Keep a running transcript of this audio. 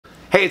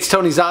Hey, it's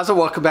Tony Zazza.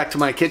 Welcome back to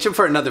my kitchen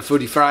for another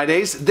Foodie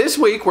Fridays. This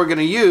week we're going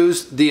to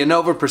use the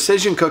Anova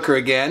precision cooker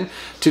again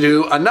to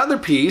do another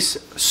piece,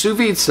 sous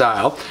vide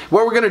style.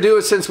 What we're going to do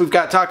is, since we've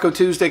got Taco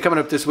Tuesday coming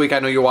up this week, I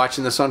know you're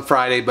watching this on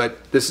Friday,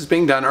 but this is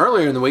being done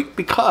earlier in the week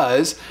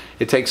because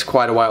it takes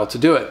quite a while to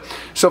do it.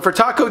 So for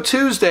Taco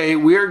Tuesday,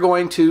 we are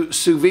going to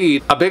sous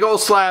vide a big old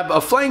slab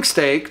of flank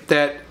steak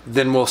that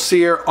then we'll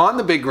sear on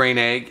the big green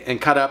egg and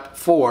cut up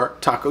for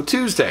Taco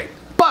Tuesday.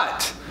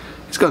 But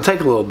it's going to take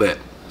a little bit.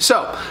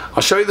 So,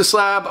 I'll show you the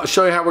slab, I'll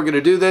show you how we're going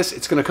to do this.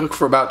 It's going to cook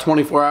for about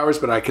 24 hours,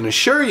 but I can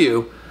assure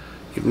you,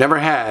 you've never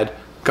had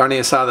carne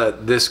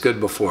asada this good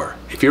before.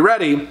 If you're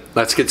ready,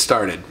 let's get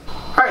started.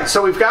 Alright,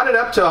 so we've got it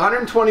up to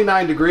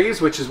 129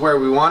 degrees, which is where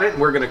we want it.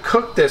 We're going to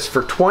cook this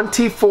for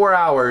 24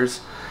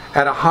 hours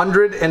at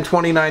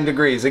 129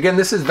 degrees. Again,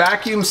 this is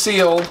vacuum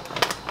sealed,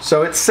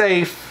 so it's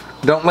safe.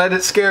 Don't let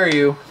it scare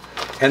you.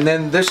 And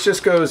then this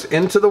just goes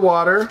into the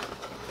water,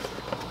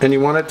 and you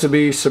want it to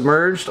be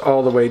submerged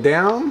all the way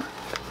down.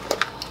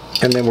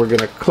 And then we're going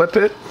to clip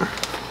it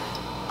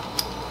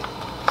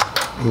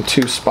in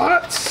 2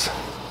 spots.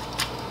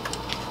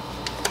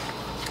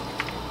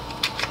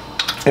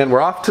 And we're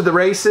off to the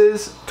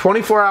races.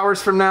 24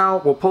 hours from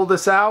now, we'll pull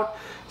this out,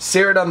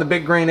 sear it on the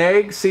big green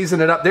egg, season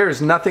it up. There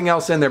is nothing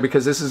else in there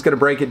because this is going to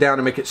break it down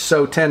and make it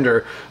so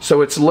tender.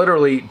 So it's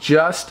literally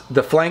just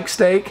the flank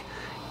steak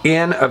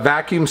in a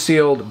vacuum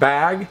sealed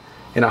bag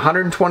in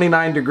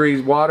 129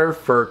 degrees water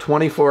for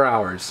 24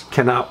 hours.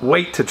 Cannot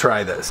wait to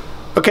try this.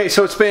 Okay,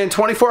 so it's been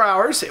 24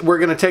 hours. We're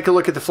gonna take a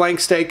look at the flank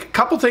steak. A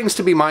couple things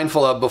to be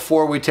mindful of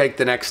before we take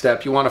the next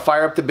step. You wanna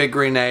fire up the big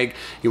green egg.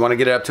 You wanna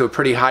get it up to a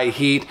pretty high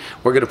heat.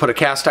 We're gonna put a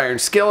cast iron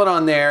skillet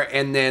on there,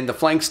 and then the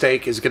flank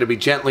steak is gonna be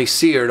gently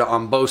seared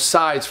on both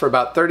sides for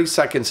about 30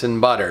 seconds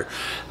in butter.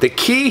 The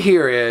key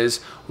here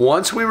is,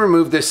 once we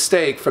remove this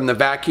steak from the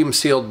vacuum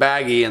sealed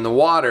baggie in the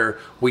water,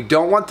 we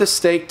don't want the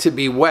steak to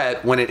be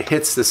wet when it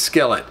hits the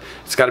skillet.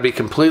 It's gotta be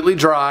completely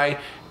dry.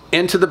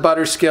 Into the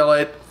butter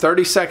skillet,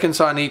 30 seconds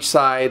on each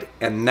side,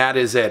 and that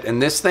is it.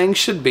 And this thing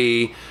should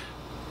be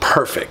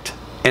perfect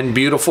and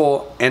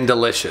beautiful and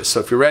delicious.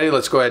 So if you're ready,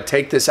 let's go ahead and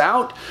take this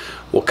out.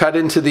 We'll cut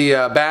into the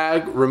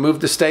bag,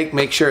 remove the steak,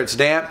 make sure it's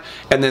damp,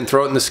 and then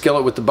throw it in the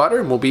skillet with the butter,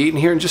 and we'll be eating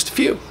here in just a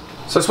few.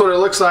 So that's what it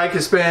looks like.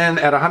 It's been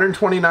at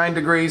 129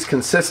 degrees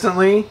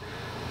consistently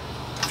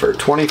for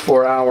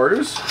 24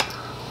 hours.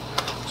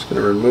 Just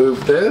gonna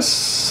remove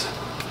this.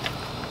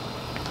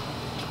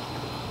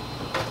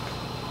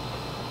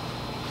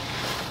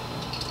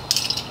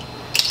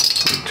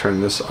 Turn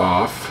this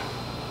off.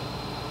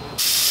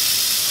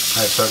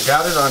 Alright, so I've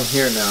got it on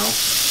here now.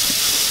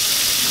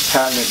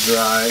 Patting it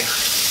dry.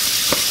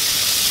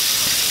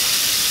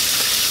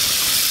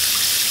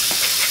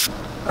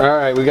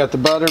 Alright, we got the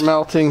butter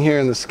melting here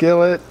in the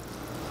skillet.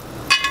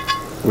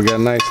 We got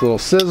a nice little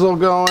sizzle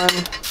going.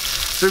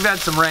 So we've had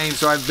some rain,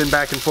 so I've been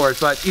back and forth,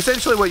 but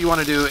essentially what you want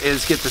to do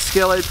is get the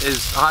skillet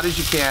as hot as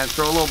you can,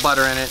 throw a little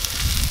butter in it,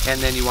 and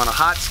then you want a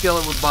hot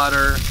skillet with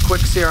butter,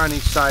 quick sear on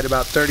each side,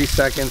 about 30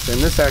 seconds, and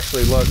this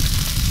actually looks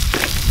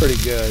pretty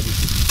good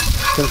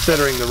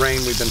considering the rain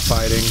we've been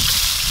fighting.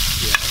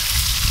 Yeah.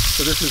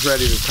 So this is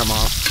ready to come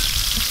off.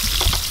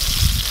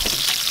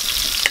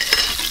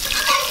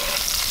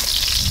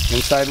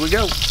 Inside we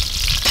go.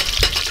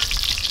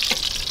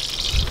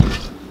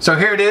 So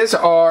here it is,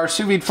 our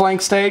sous vide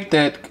flank steak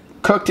that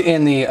cooked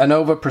in the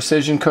Anova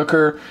precision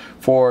cooker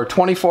for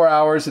 24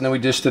 hours, and then we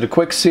just did a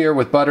quick sear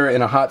with butter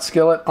in a hot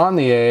skillet on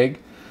the egg.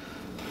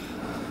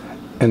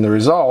 And the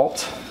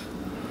result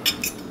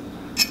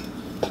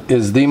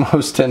is the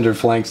most tender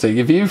flank steak.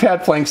 If you've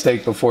had flank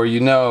steak before, you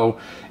know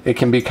it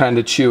can be kind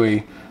of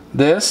chewy.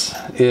 This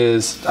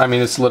is, I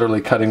mean, it's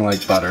literally cutting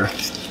like butter.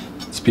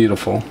 It's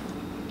beautiful.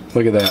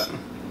 Look at that.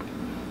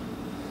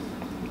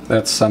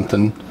 That's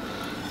something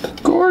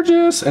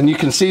gorgeous. And you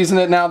can season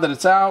it now that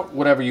it's out,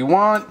 whatever you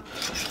want.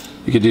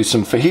 You could do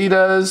some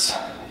fajitas.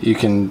 You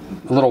can,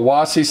 a little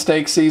wasi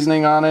steak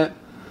seasoning on it.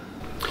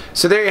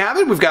 So there you have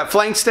it. We've got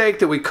flank steak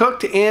that we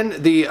cooked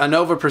in the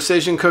Anova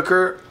precision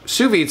cooker,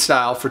 sous vide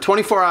style, for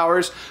 24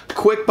 hours.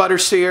 Quick butter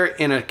sear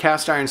in a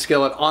cast iron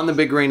skillet on the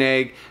big green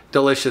egg.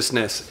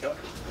 Deliciousness.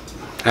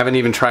 I haven't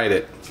even tried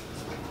it,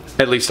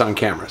 at least on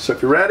camera. So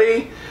if you're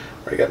ready,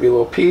 I got me a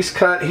little piece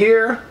cut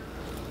here.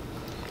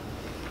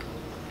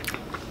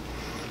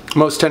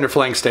 Most tender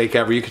flank steak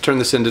ever. You can turn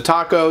this into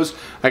tacos.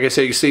 Like I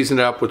say, you season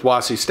it up with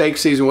wasi steak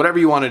season, whatever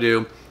you want to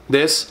do.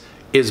 This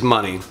is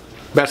money.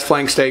 Best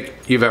flank steak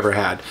you've ever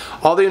had.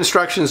 All the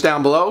instructions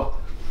down below.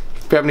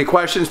 If you have any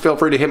questions, feel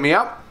free to hit me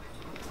up.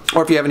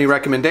 Or if you have any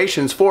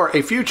recommendations for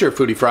a future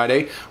Foodie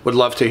Friday, would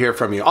love to hear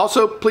from you.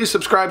 Also, please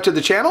subscribe to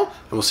the channel,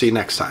 and we'll see you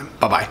next time.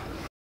 Bye-bye.